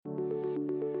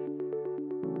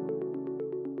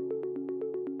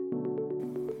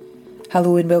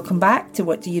Hello and welcome back to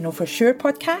What Do You Know For Sure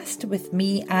podcast with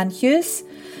me, Anne Hughes.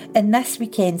 In this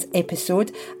weekend's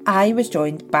episode, I was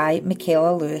joined by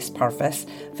Mickella Lewis-Purvis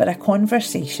for a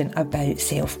conversation about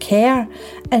self-care.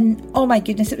 And oh my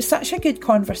goodness, it was such a good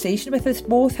conversation with us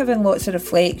both, having lots of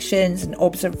reflections and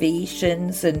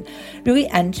observations and really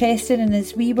interesting. And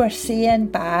as we were saying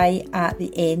by at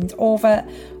the end of it,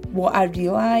 what I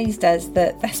realised is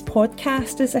that this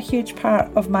podcast is a huge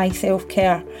part of my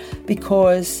self-care,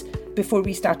 because before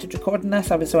we started recording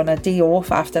this, I was on a day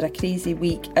off after a crazy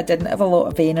week. I didn't have a lot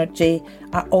of energy.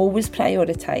 I always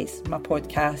prioritise my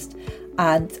podcast.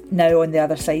 And now on the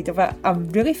other side of it, I'm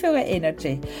really full of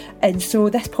energy. And so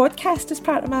this podcast is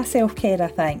part of my self-care, I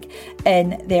think.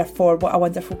 And therefore, what a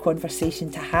wonderful conversation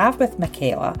to have with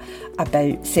Mickella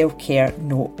about self-care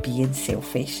not being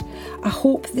selfish. I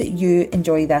hope that you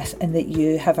enjoy this and that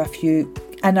you have a few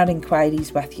inner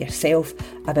inquiries with yourself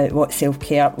about what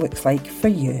self-care looks like for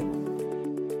you.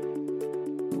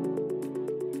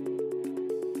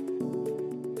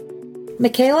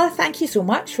 Mickella, thank you so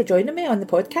much for joining me on the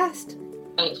podcast.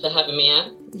 Thanks for having me,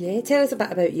 Anne. Yeah, tell us a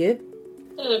bit about you.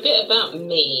 A bit about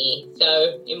me.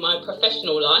 So, in my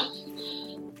professional life,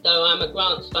 I'm a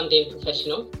grants funding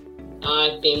professional.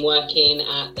 I've been working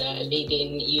at the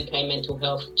leading UK mental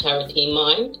health charity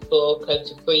Mind for close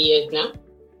to 3 years now.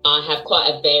 I have quite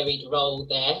a varied role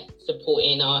there,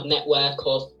 supporting our network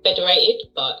of federated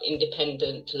but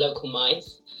independent local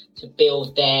minds to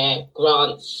build their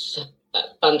grants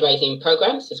fundraising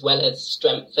programs, as well as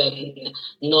strengthen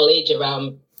knowledge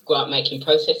around grant making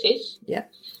processes. Yeah.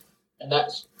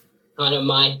 That's kind of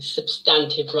my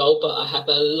substantive role, but I have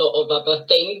a lot of other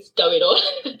things going on.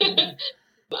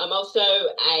 Mm-hmm. I'm also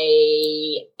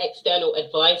a external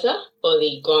advisor for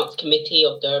the grants committee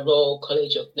of the Royal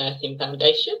College of Nursing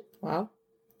Foundation. Wow.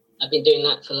 I've been doing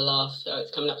that for the last,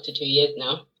 it's coming up to 2 years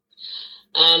now.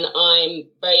 And I'm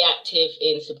very active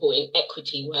in supporting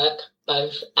equity work,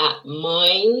 both at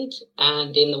Mind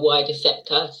and in the wider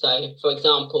sector. So, for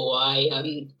example, I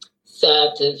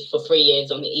served for 3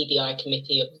 years on the EDI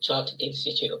committee of the Chartered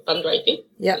Institute of Fundraising.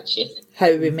 Yeah, which is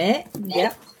how we met.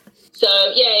 Yeah. So,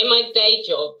 in my day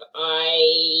job,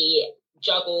 I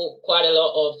juggle quite a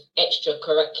lot of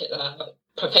extracurricular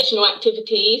professional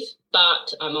activities,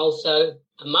 but I'm also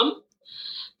a mum.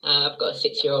 I've got a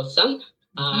 6-year-old son.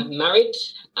 I'm married,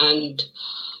 and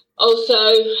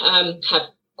also have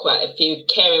quite a few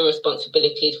caring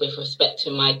responsibilities with respect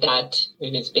to my dad,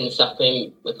 who has been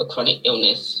suffering with a chronic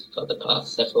illness for the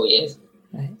past several years.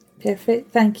 Right.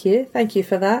 Perfect. Thank you. Thank you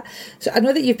for that. So I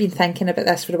know that you've been thinking about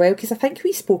this for a while, because I think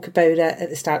we spoke about it at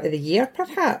the start of the year,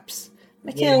 perhaps.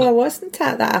 Mickella, wasn't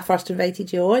it, that I first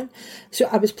invited you on? So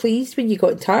I was pleased when you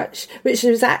got in touch, which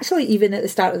was actually even at the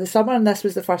start of the summer, and this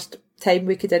was the first time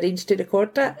we could arrange to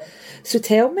record it. So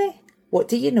tell me, what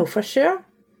do you know for sure?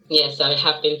 Yes, I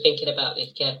have been thinking about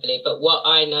this carefully, but what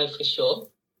I know for sure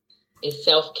is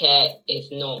self-care is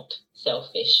not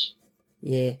selfish.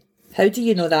 Yeah. How do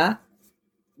you know that?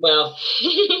 Well,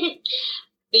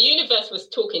 the universe was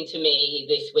talking to me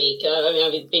this week.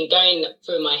 I've been going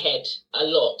through my head a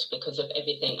lot because of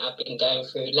everything I've been going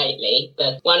through lately.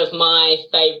 But one of my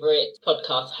favourite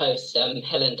podcast hosts,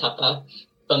 Helen Tupper,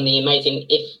 from the Amazing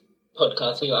If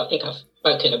podcast, who I think I've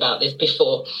spoken about this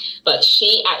before, but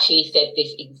she actually said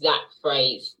this exact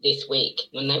phrase this week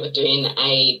when they were doing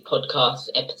a podcast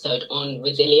episode on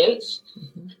resilience.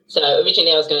 Mm-hmm. So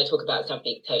originally I was going to talk about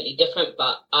something totally different,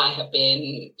 but I have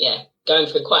been, going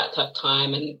through quite a tough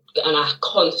time, and I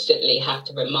constantly have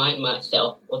to remind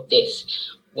myself of this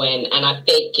and I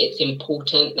think it's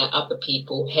important that other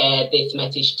people hear this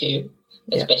message too,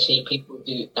 especially people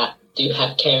that do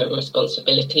have care and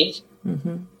responsibilities.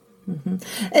 Mm-hmm. Mm-hmm.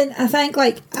 And I think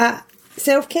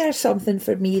self-care is something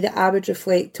for me that I would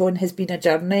reflect on has been a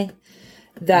journey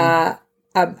that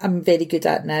I'm very good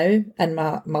at now in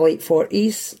my late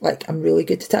 40s. I'm really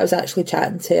good at it. I was actually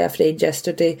chatting to a friend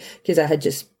yesterday because I had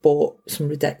just bought some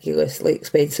ridiculously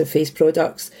expensive face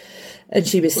products, and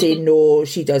she was saying no,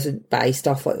 she doesn't buy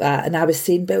stuff like that. And I was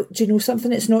saying, but do you know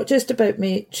something? It's not just about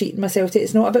me treating myself to it.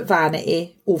 It's not about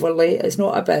vanity overly. It's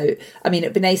not about,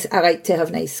 it'd be nice, I like to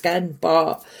have nice skin,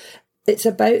 but it's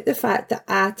about the fact that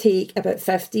I take about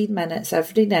 15 minutes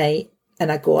every night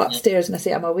and I go upstairs and I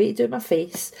say, I'm away to do my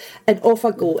face, and off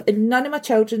I go. And none of my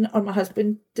children or my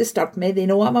husband disturb me. They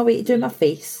know I'm away to do my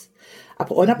face. I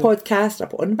put on a podcast, I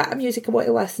put on a bit of music I want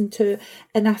to listen to,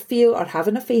 and I feel, or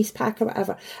having a face pack or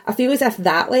whatever, I feel as if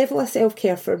that level of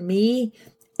self-care for me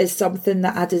is something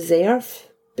that I deserve,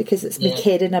 because it's me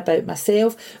caring about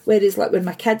myself. Whereas when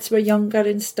my kids were younger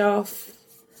and stuff,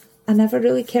 I never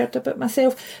really cared about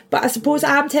myself. But I suppose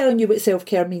I'm telling you what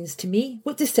self-care means to me.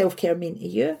 What does self-care mean to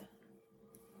you?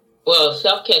 Well,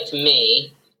 self-care to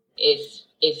me is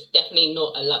definitely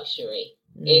not a luxury.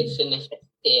 It's a necessity.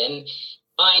 And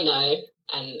I know,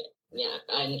 and yeah,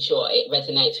 I'm sure it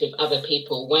resonates with other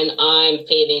people. When I'm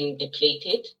feeling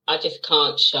depleted, I just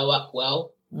can't show up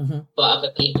well for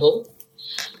other people.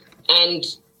 And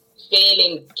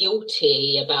feeling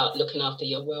guilty about looking after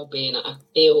your well-being, I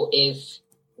feel is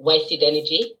wasted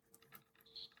energy.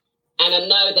 And I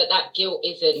know that guilt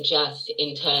isn't just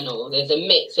internal. There's a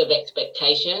mix of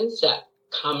expectations that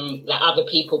other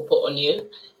people put on you,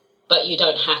 but you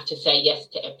don't have to say yes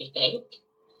to everything.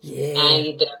 Yeah.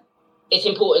 And it's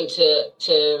important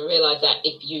to realize that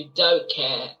if you don't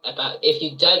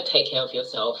take care of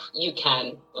yourself, you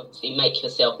can obviously make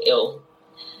yourself ill.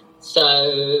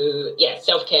 So yeah,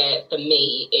 self-care for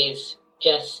me is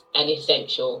just an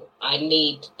essential. I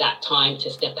need that time to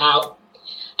step out.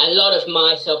 A lot of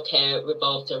my self-care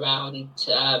revolves around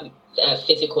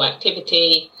physical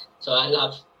activity. So I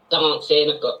love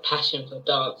dancing. I've got passion for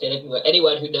dancing.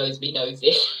 Anyone who knows me knows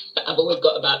this. I've always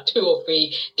got about 2 or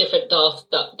 3 different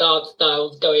dance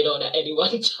styles going on at any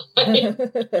one time.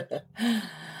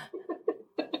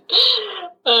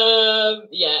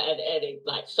 And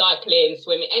like cycling,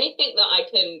 swimming, anything that I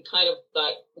can kind of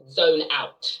like zone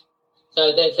out.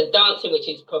 So there's a dancing, which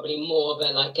is probably more of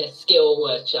a skill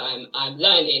which I'm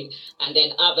learning, and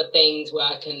then other things where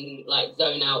I can like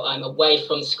zone out. I'm away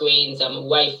from screens, I'm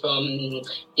away from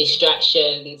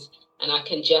distractions, and I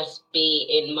can just be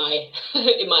in my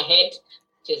in my head,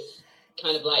 just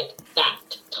kind of like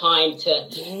that time to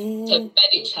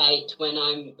meditate when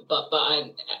I'm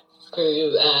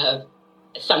through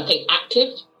something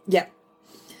active. Yeah.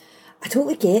 I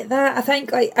totally get that. I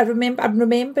think I'm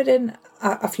remembering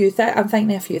a few things. I'm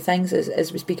thinking a few things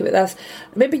as we speak about this.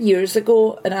 I remember years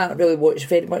ago, and I don't really watch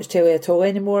very much telly at all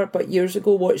anymore, but years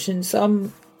ago watching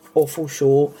some awful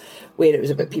show where it was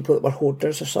about people that were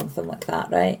hoarders or something like that,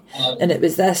 right? And it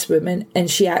was this woman, and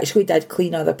she actually did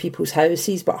clean other people's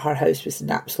houses, but her house was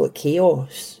in absolute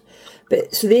chaos.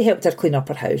 But so they helped her clean up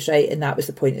her house, right? And that was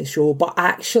the point of the show. But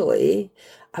actually,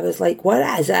 I was like,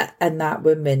 what is it in that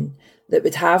woman that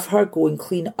would have her go and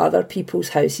clean other people's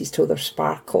houses till they're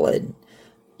sparkling,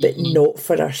 but not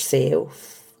for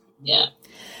herself? Yeah.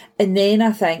 And then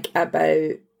I think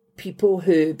about people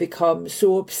who become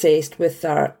so obsessed with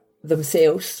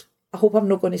themselves. I hope I'm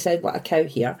not going to sound like a cow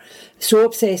here. So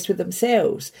obsessed with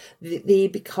themselves that they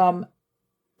become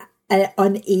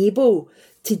unable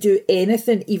to do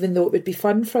anything, even though it would be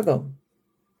fun for them.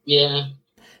 Yeah.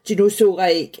 Do you know, so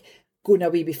like going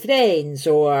away with friends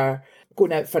or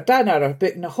going out for dinner or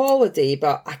booking a holiday,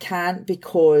 but I can't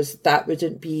because that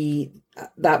wouldn't be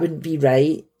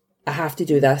right. I have to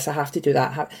do this, I have to do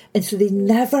that. And so they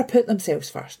never put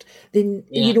themselves first. You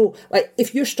know, like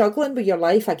if you're struggling with your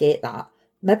life, I get that.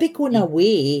 Maybe going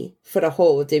away for a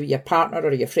holiday with your partner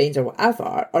or your friends or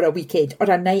whatever, or a weekend or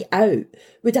a night out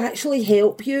would actually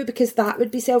help you, because that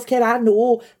would be self-care. I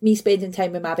know me spending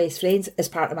time with my best friends is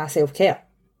part of my self-care.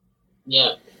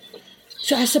 Yeah.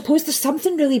 So I suppose there's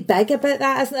something really big about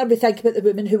that, isn't there? We think about the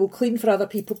women who will clean for other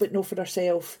people but not for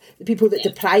herself. The people that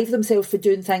deprive themselves for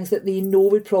doing things that they know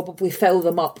would probably fill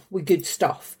them up with good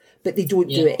stuff, but they don't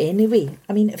do it anyway.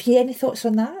 I mean, have you any thoughts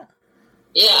on that?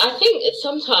 Yeah, I think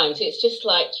sometimes it's just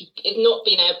like it's not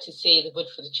being able to see the wood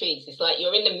for the trees. It's like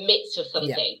you're in the midst of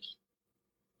something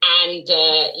and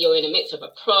you're in the midst of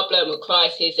a problem or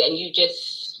crisis, and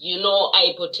you're not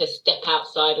able to step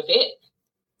outside of it.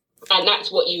 And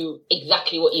that's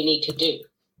exactly what you need to do.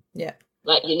 Yeah.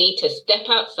 Like you need to step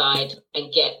outside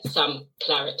and get some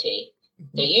clarity.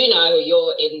 So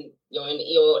you're in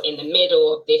the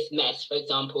middle of this mess, for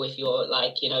example, if you're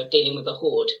dealing with a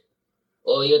hoard,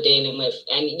 or you're dealing with,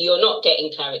 and you're not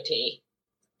getting clarity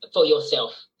for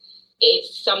yourself.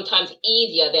 It's sometimes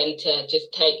easier then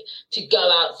to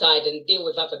go outside and deal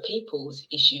with other people's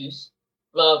issues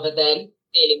rather than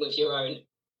dealing with your own.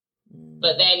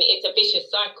 But then it's a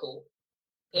vicious cycle,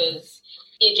 because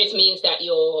it just means that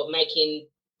you're making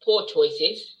poor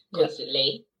choices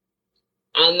constantly.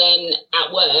 And then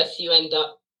at worst, you end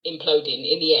up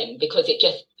imploding in the end, because it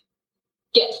just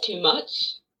gets too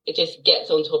much. It just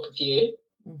gets on top of you.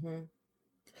 Mm-hmm.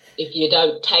 If you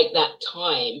don't take that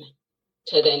time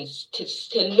to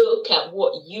look at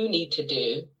what you need to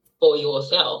do for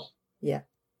yourself. Yeah.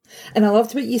 And I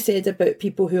loved what you said about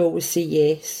people who always say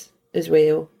yes as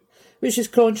well, which is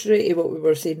contrary to what we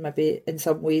were saying maybe in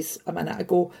some ways a minute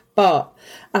ago. But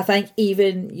I think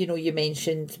even, you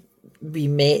mentioned we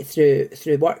met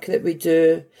through work that we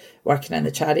do, working in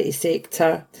the charity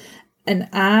sector. And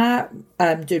I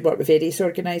am doing work with various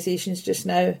organisations just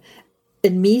now.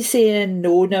 in me saying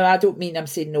no, now I don't mean I'm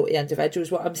saying no to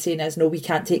individuals. What I'm saying is, no, we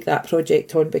can't take that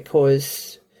project on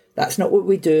because that's not what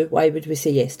we do. Why would we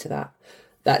say yes to that?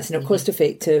 That's not cost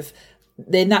effective.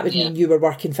 Then that would mean you were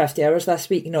working 50 hours this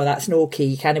week. No, that's not okay.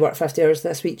 You can't work 50 hours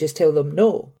this week. Just tell them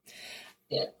no.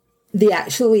 Yeah.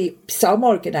 Some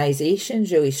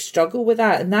organisations really struggle with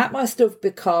that, and that must have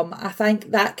become, I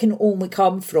think that can only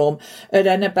come from our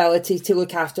inability to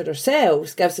look after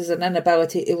ourselves, gives us an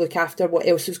inability to look after what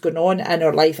else is going on in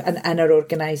our life and in our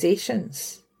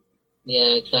organisations.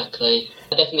 Yeah, exactly.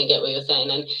 I definitely get what you're saying,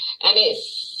 and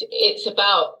it's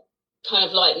about kind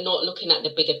of like not looking at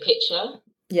the bigger picture.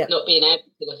 Yeah. Not being able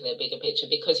to look at the bigger picture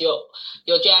because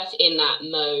you're just in that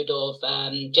mode of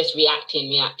just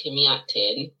reacting,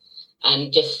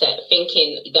 and just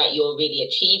thinking that you're really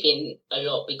achieving a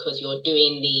lot because you're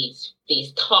doing these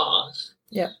tasks.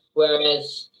 Yeah.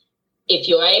 Whereas if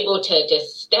you're able to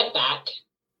just step back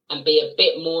and be a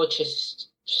bit more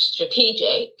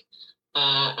strategic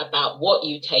about what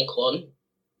you take on,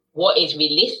 what is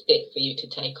realistic for you to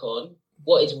take on,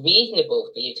 what is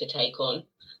reasonable for you to take on,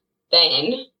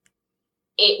 then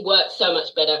it works so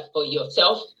much better for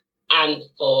yourself and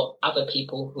for other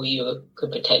people who you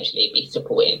could potentially be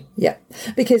supporting. Yeah,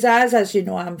 because as you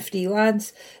know, I'm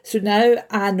freelance. So now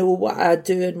I know what I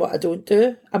do and what I don't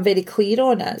do. I'm very clear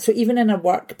on it. So even in a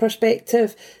work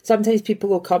perspective, sometimes people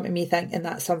will come to me thinking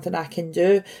that's something I can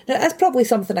do. Now, that's probably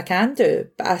something I can do,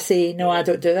 but I say, no, I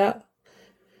don't do that.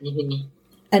 Mm-hmm.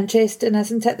 Interesting,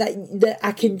 isn't it? That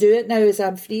I can do it now as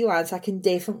I'm freelance. I can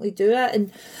definitely do it.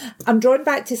 And I'm drawn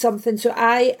back to something. So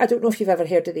I don't know if you've ever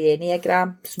heard of the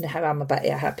Enneagram. So now I'm a bit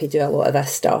happy to do a lot of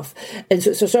this stuff. And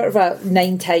so it's sort of a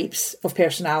 9 types of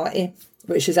personality,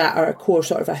 which is at our core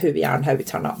sort of who we are and how we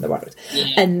turn up in the world.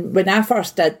 Yeah. And when I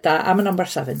first did that, I'm a number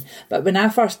 7, but when I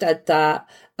first did that,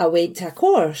 I went to a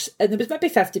course and there was maybe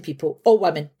 50 people, all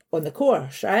women on the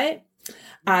course, right?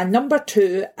 And number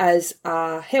 2 is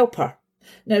a helper.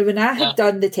 Now, when I had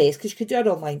done the test, because you could do an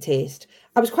online test,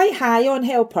 I was quite high on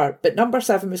helper, but number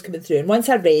 7 was coming through. And once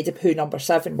I read who number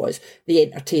 7 was, the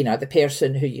entertainer, the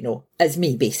person who, you know, is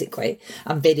me, basically.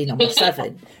 I'm very number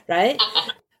 7, right?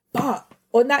 But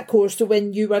on that course, so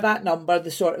when you were that number,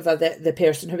 the sort of the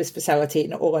person who was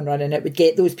facilitating it all and running it would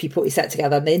get those people to sit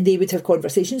together and then they would have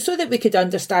conversations so that we could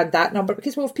understand that number,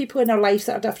 because we have people in our lives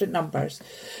that are different numbers.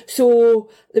 So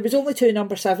there was only 2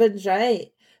 number 7s,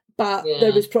 right? But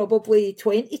there was probably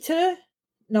 22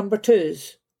 number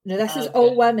 2s. Now, this is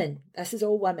all women. This is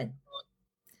all women.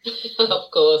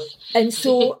 Of course. And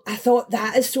so I thought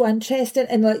that is so interesting.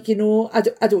 And like, you know, I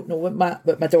don't know what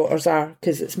my daughters are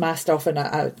because it's my stuff and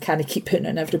I kind of keep putting it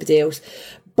on everybody else.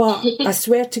 But I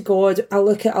swear to God, I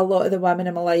look at a lot of the women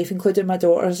in my life, including my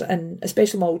daughters and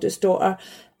especially my oldest daughter,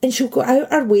 and she'll go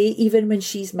out her way, even when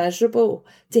she's miserable,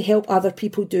 to help other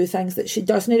people do things that she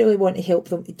doesn't really want to help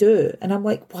them to do. And I'm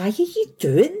like, why are you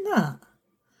doing that?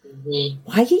 Mm-hmm.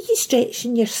 Why are you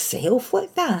stretching yourself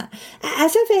like that? It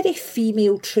is a very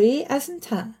female trait,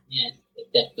 isn't it? Yes, it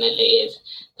definitely is.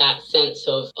 That sense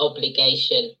of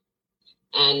obligation.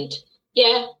 And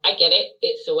yeah, I get it.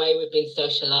 It's the way we've been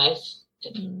socialised.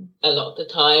 A lot of the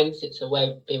times it's the way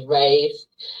we've been raised.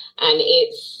 And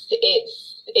it's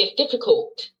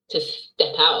difficult to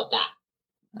step out of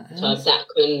that. So that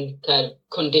kind of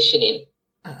conditioning.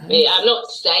 I mean, I'm not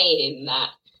saying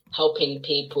that helping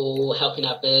people, helping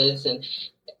others and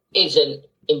isn't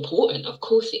important. Of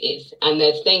course it is. And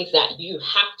there's things that you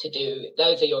have to do.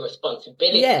 Those are your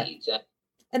responsibilities. Yeah.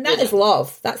 And that is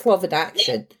love. That's love in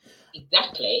action. Yeah,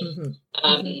 exactly.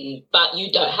 Mm-hmm. But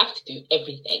you don't have to do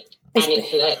everything. And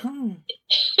it's like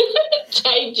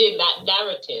changing that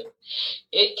narrative.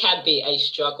 It can be a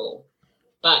struggle,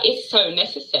 but it's so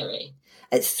necessary.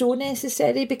 It's so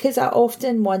necessary because I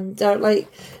often wonder, like,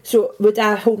 so would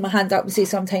I hold my hand up and say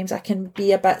sometimes I can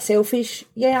be a bit selfish?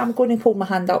 Yeah, I'm going to hold my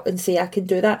hand up and say I can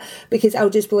do that because I'll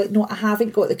just be like, no, I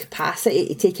haven't got the capacity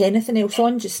to take anything else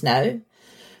on just now.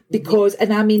 Because,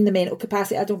 and I mean the mental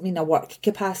capacity, I don't mean a work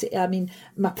capacity, I mean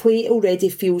my plate already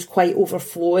feels quite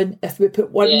overflowing. If we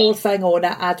put one more thing on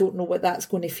it, I don't know what that's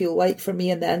going to feel like for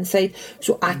me on the inside.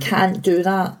 So I can't do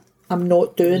that. I'm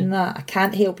not doing that. I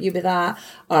can't help you with that,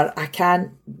 or I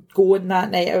can't go on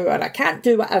that night out, or I can't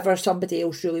do whatever somebody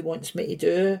else really wants me to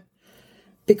do.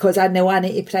 Because I know I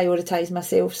need to prioritise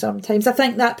myself sometimes. I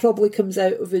think that probably comes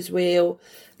out of as well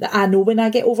that I know when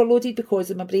I get overloaded because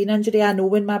of my brain injury. I know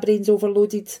when my brain's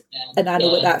overloaded and I know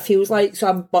what that feels like. So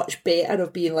I'm much better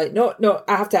of being like, no,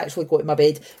 I have to actually go to my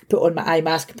bed, put on my eye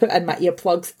mask, put in my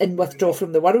earplugs and withdraw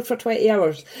from the world for 20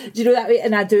 hours. Do you know that way?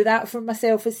 And I do that for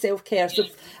myself as self-care. So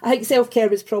I think self-care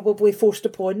was probably forced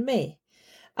upon me.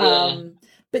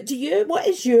 But what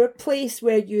is your place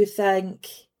where you think,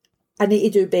 I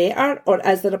need to do better? Or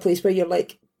is there a place where you're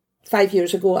like, 5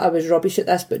 years ago I was rubbish at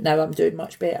this, but now I'm doing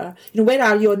much better? Where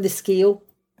are you on the scale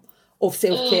of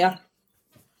self-care?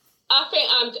 I think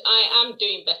I am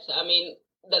doing better. I mean,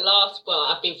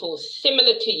 I've been forced,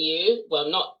 similar to you, well,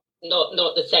 not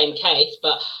the same case,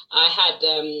 but I had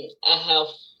a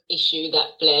health issue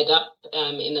that flared up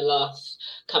in the last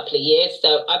couple of years.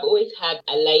 So I've always had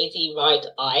a lazy right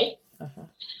eye,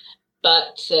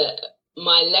 but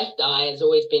my left eye has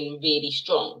always been really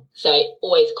strong. So it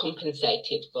always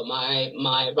compensated for my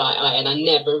right eye, and I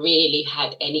never really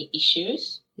had any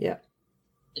issues. Yeah.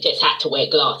 I just had to wear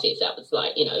glasses. That was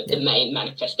like, the main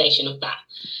manifestation of that.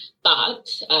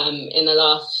 But in the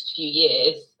last few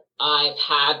years, I've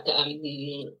had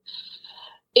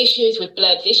issues with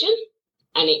blurred vision,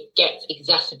 and it gets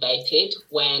exacerbated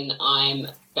when I'm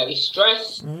very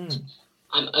stressed,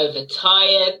 I'm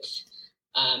overtired,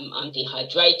 I'm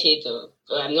dehydrated, or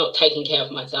I'm not taking care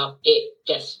of myself. It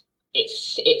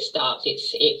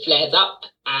flares up,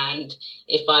 and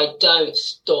if I don't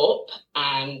stop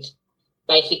and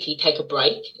basically take a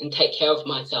break and take care of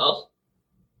myself,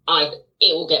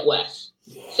 it will get worse.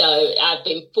 Yeah. So I've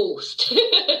been forced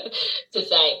to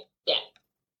say,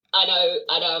 I know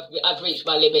I've reached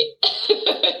my limit.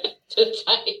 To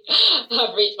say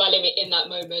I've reached my limit in that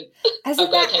moment.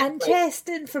 Isn't that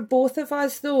interesting for both of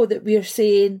us, though, that we're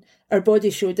saying our body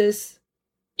showed us?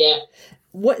 Yeah.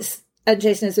 What's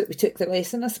interesting is that we took the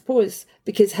lesson, I suppose,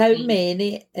 because how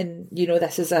many, and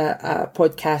this is a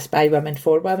podcast by women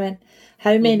for women,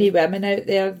 how many women out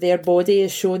there, their body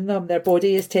is showing them, their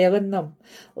body is telling them.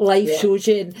 Life shows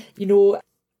you, and,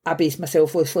 I base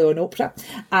myself loosely on Oprah,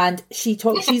 and she's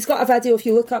got a video. If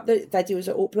you look up the videos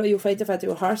at Oprah, you'll find a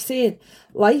video of her saying,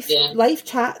 life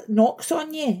chat knocks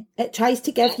on you. It tries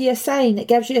to give you a sign. It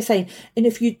gives you a sign. And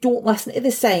if you don't listen to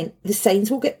the signs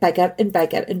will get bigger and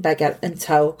bigger and bigger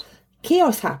until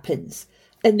chaos happens.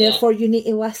 And therefore you need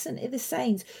to listen to the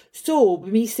signs. So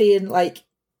me saying, like,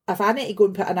 if I need to go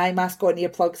and put an eye mask on,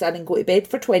 earplugs in and go to bed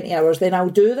for 20 hours, then I'll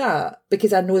do that,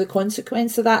 because I know the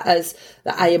consequence of that is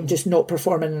that I am just not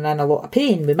performing and in a lot of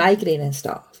pain with migraine and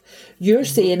stuff. You're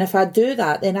saying if I do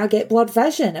that, then I get blurred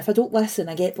vision. If I don't listen,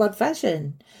 I get blurred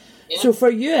vision. Yeah. So for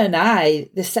you and I,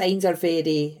 the signs are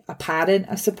very apparent,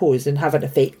 I suppose, and have an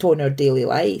effect on our daily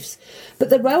lives. But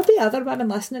there will be other women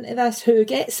listening to this who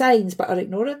get signs but are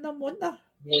ignoring them, won't there?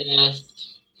 Yes,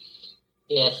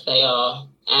 they are.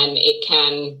 And it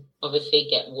can obviously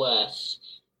get worse.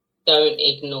 Don't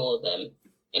ignore them.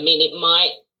 I mean, it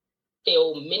might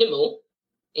feel minimal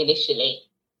initially,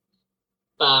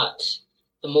 but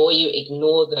the more you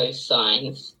ignore those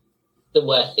signs, the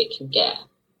worse it can get.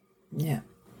 Yeah.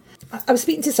 I was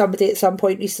speaking to somebody at some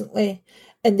point recently,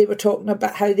 and they were talking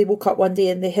about how they woke up one day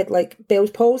and they had like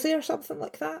Bell's palsy or something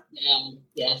like that.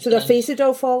 So their face had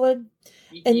all fallen.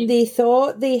 And they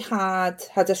thought they had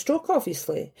a stroke,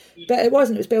 obviously, but it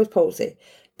wasn't. It was Bell's palsy,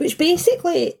 which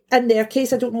basically, in their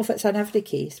case, I don't know if it's in every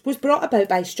case, was brought about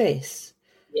by stress.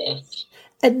 Yes.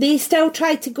 And they still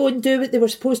tried to go and do what they were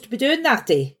supposed to be doing that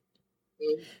day.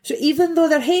 So even though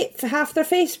half their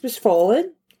face was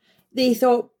falling, they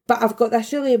thought, but I've got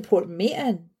this really important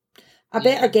meeting. I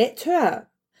better get to it.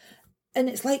 And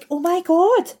it's like, oh my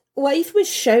God, life was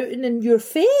shouting in your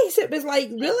face. It was like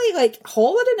really like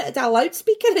hollering it at a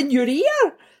loudspeaker in your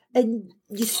ear. And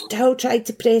you still tried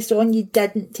to press on. You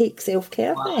didn't take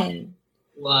self-care then.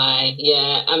 Why?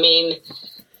 Yeah. I mean,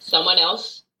 someone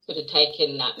else could have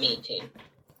taken that meeting,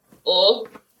 or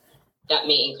that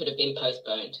meeting could have been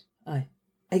postponed. Aye.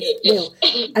 Well,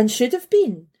 and should have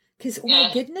been. Because,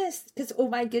 oh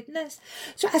my goodness.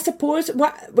 So I suppose,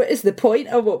 what is the point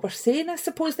of what we're saying, I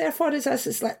suppose, therefore, is us,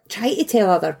 it's like, try to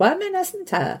tell other women,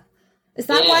 isn't it? Is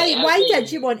that why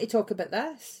did you want to talk about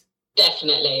this?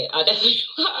 Definitely. I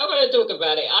want to talk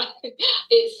about it.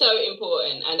 It's so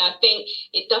important. And I think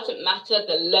it doesn't matter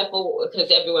the level,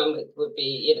 because everyone would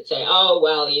be, saying, oh,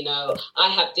 well, I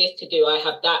have this to do, I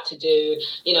have that to do,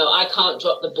 I can't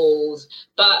drop the balls.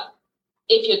 But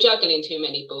if you're juggling too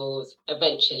many balls,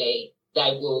 eventually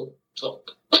they will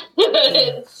drop.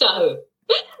 So,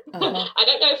 I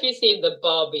don't know if you've seen the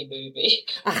Barbie movie.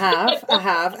 I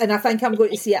have. And I think I'm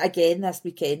going to see it again this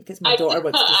weekend because my daughter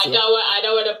wants to see it. I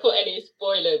don't want to put any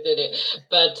spoilers in it.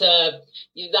 But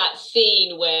that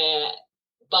scene where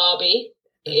Barbie,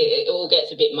 it all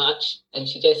gets a bit much and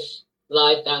she just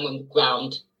lies down on the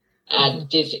ground and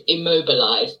is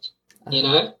immobilized,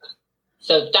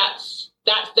 So that's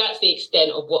the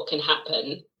extent of what can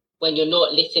happen when you're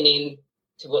not listening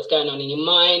to what's going on in your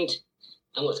mind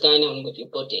and what's going on with your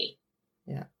body.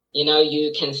 Yeah.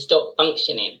 You can stop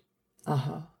functioning.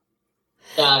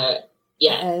 So,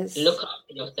 yeah, look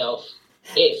after yourself.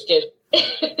 It's just...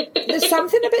 There's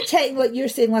something about checking, like you're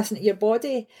saying, listen to your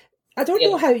body. I don't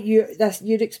know how your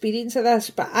experience of this,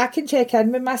 but I can check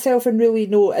in with myself and really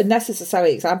know, and this is a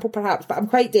silly example perhaps, but I'm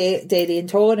quite dairy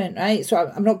intolerant, right? So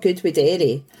I'm not good with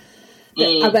dairy.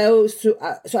 I will, so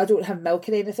I don't have milk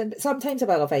or anything, but sometimes I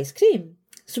will have ice cream.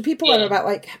 So people are a bit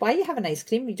like, why are you having ice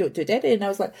cream? You don't do dairy. And I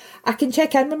was like, I can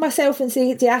check in with myself and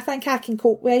say, do I think I can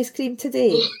cope with ice cream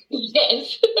today?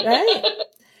 Yes. Right?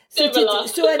 So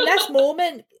in this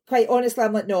moment, quite honestly,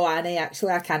 I'm like, no, Annie,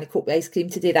 actually, I can't cope with ice cream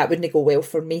today. That wouldn't go well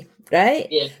for me, right?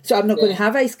 Yeah. So I'm not going to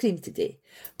have ice cream today.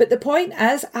 But the point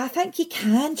is, I think you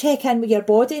can check in with your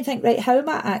body and think, right, how am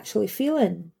I actually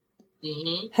feeling?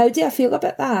 Mm-hmm. How do I feel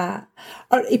about that?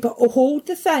 Or hold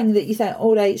the thing that you think,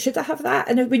 all right, should I have that?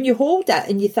 And when you hold it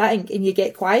and you think and you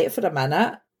get quiet for a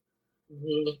minute,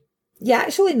 you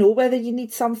actually know whether you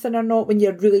need something or not when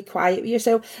you're really quiet with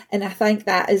yourself. And I think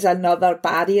that is another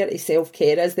barrier to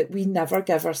self-care, is that we never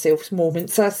give ourselves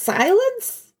moments of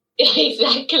silence.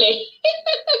 Exactly.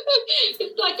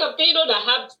 It's like I've been on a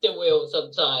hamster wheel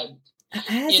sometimes.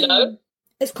 You know?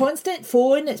 It's constant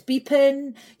phone, it's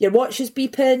beeping, your watch is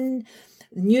beeping,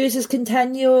 the news is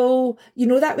continual. You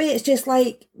know, that way it's just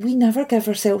like we never give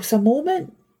ourselves a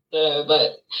moment.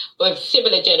 But with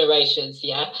similar generations,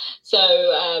 yeah. So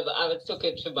I was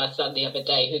talking to my son the other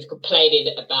day, who's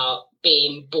complaining about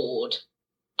being bored.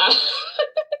 And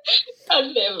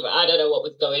I don't know what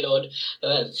was going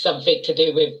on. Something to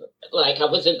do with, like,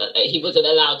 he wasn't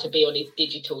allowed to be on his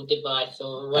digital device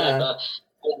or whatever.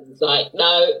 And I was like,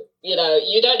 no, you know,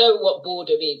 you don't know what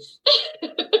boredom is.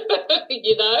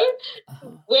 You know,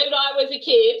 when I was a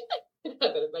kid, I'm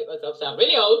going to make myself sound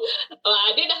really old.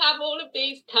 I didn't have all of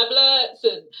these tablets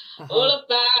and all of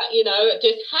that, you know,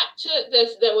 just had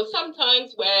to, there were some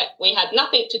times where we had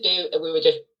nothing to do and we were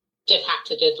just had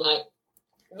to just like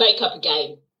make up a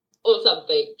game or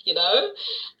something, you know,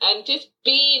 and just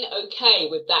being okay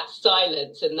with that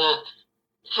silence and that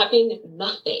having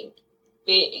nothing,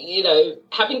 you know,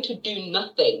 having to do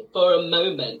nothing for a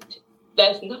moment.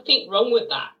 There's nothing wrong with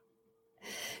that.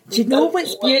 Do you know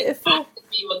what's beautiful?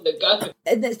 Be on the go.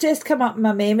 And it's just come up in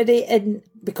my memory, and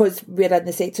because we're in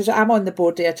the sector, so I'm on the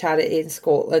board of a charity in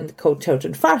Scotland called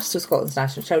Children First, so Scotland's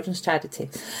national children's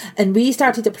charity. And we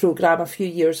started a programme a few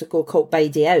years ago called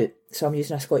Bidey Out. So I'm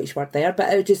using a Scottish word there,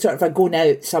 but it was just sort of a going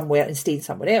out somewhere and staying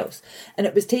somewhere else. And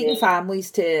it was taking families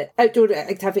to outdoor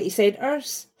activity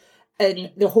centres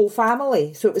and the whole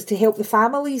family. So it was to help the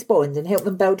families bond and help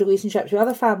them build relationships with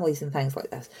other families and things like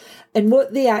this. And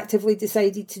what they actively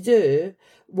decided to do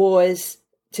was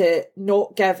to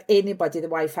not give anybody the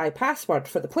Wi-Fi password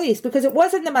for the place, because it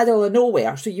was in the middle of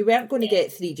nowhere, so you weren't going to get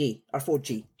 3G or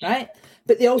 4G, right?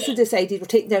 But they also decided we're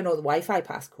taking down all the Wi-Fi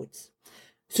passcodes.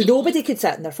 So nobody could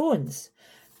sit on their phones.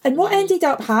 And what ended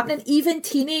up happening, even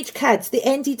teenage kids,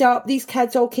 these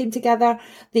kids all came together,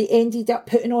 they ended up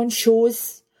putting on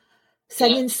shows,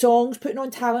 singing songs, putting on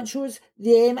talent shows.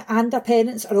 Them and their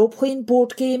parents are all playing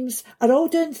board games, are all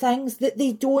doing things that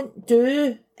they don't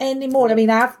do anymore. I mean,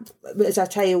 as a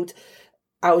child,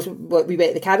 we went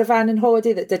to the caravan in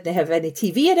holiday that didn't have any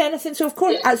TV or anything. So, of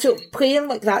course, so playing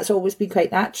like that's always been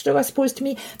quite natural, I suppose, to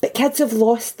me. But kids have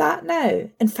lost that now,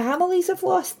 and families have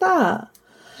lost that.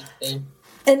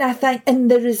 And I think, and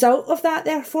the result of that,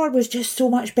 therefore, was just so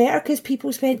much better because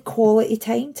people spent quality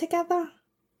time together.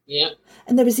 Yeah.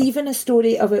 And there was even a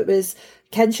story of it was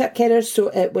kinship carers, so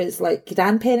it was like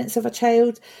grandparents of a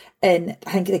child, and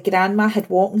I think the grandma had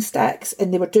walking sticks,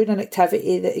 and they were doing an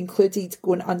activity that included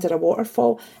going under a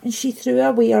waterfall, and she threw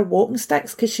away her walking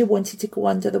sticks because she wanted to go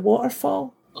under the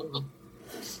waterfall.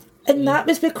 And that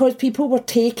was because people were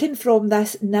taken from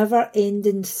this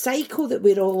never-ending cycle that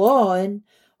we're all on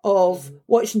of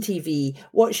watching TV,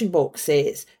 watching box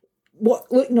sets,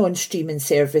 looking on streaming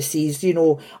services, you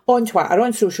know, on Twitter,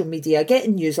 on social media,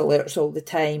 getting news alerts all the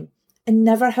time, and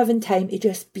never having time to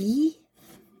just be.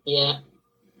 Yeah.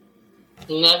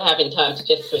 Never having time to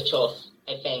just switch off,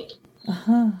 I think.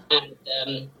 And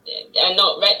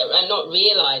not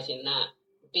realising that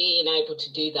being able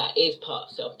to do that is part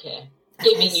of self-care.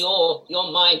 Giving your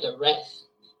mind a rest.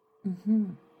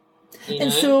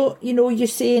 And so, you know, you're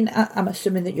saying, I'm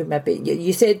assuming that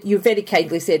you very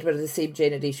kindly said we're the same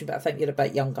generation, but I think you're a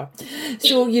bit younger.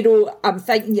 So, you know, I'm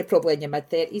thinking you're probably in your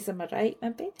mid-30s, am I right,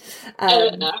 maybe?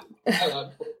 No.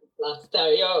 So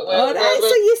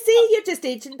you see, you're just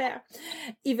aging better,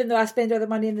 even though I spend all the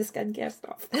money on the skincare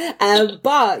stuff.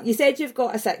 But you said you've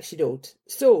got a 6-year-old.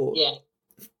 So,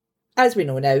 as we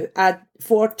know now,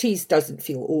 40s doesn't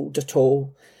feel old at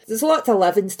all. There's a lot to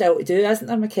live and still to do, isn't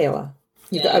there, Mickella?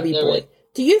 You've got a wee boy.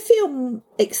 Do you feel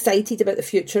excited about the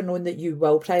future knowing that you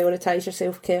will prioritise your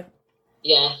self-care?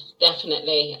 Yeah,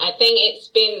 definitely. I think it's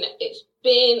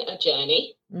been a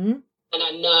journey, and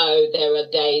I know there are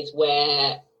days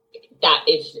where that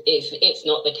is it's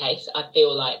not the case. I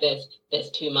feel like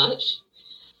there's too much,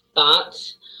 but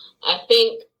I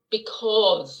think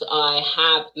because I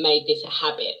have made this a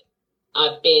habit,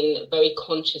 I've been very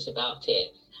conscious about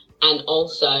it, and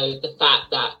also the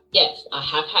fact that yes, I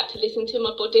have had to listen to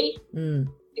my body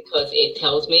because it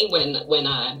tells me when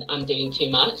I'm doing too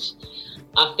much.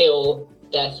 I feel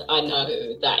that I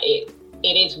know that it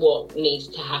is what needs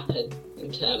to happen in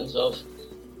terms of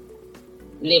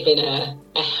living a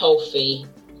healthy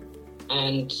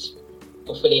and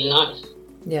fulfilling life.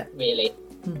 Yeah. Really.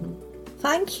 Mm-hmm.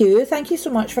 Thank you. Thank you so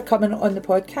much for coming on the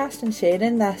podcast and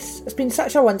sharing this. It's been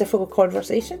such a wonderful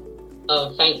conversation.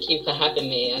 Oh, thank you for having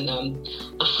me. And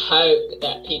I hope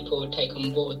that people take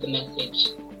on board the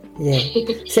message. Yeah.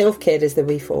 Self-care is the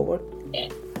way forward. Yeah,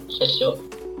 for sure.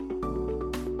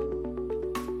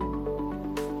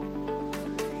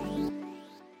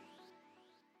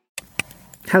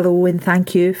 Hello and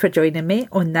thank you for joining me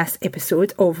on this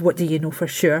episode of What Do You Know For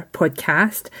Sure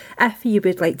podcast. If you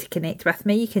would like to connect with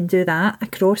me, you can do that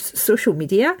across social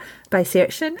media by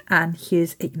searching Anne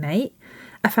Hughes Ignite.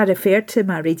 If I referred to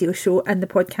my radio show and the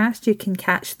podcast, you can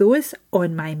catch those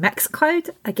on my Mixcloud.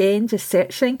 Again, just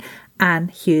searching Anne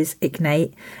Hughes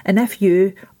Ignite. And if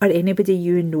you or anybody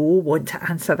you know want to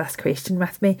answer this question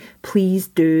with me, please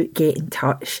do get in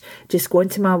touch. Just go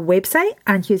onto my website,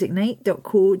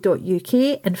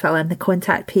 annehughesignite.co.uk, and fill in the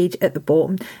contact page at the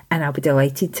bottom, and I'll be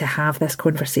delighted to have this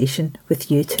conversation with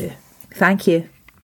you too. Thank you.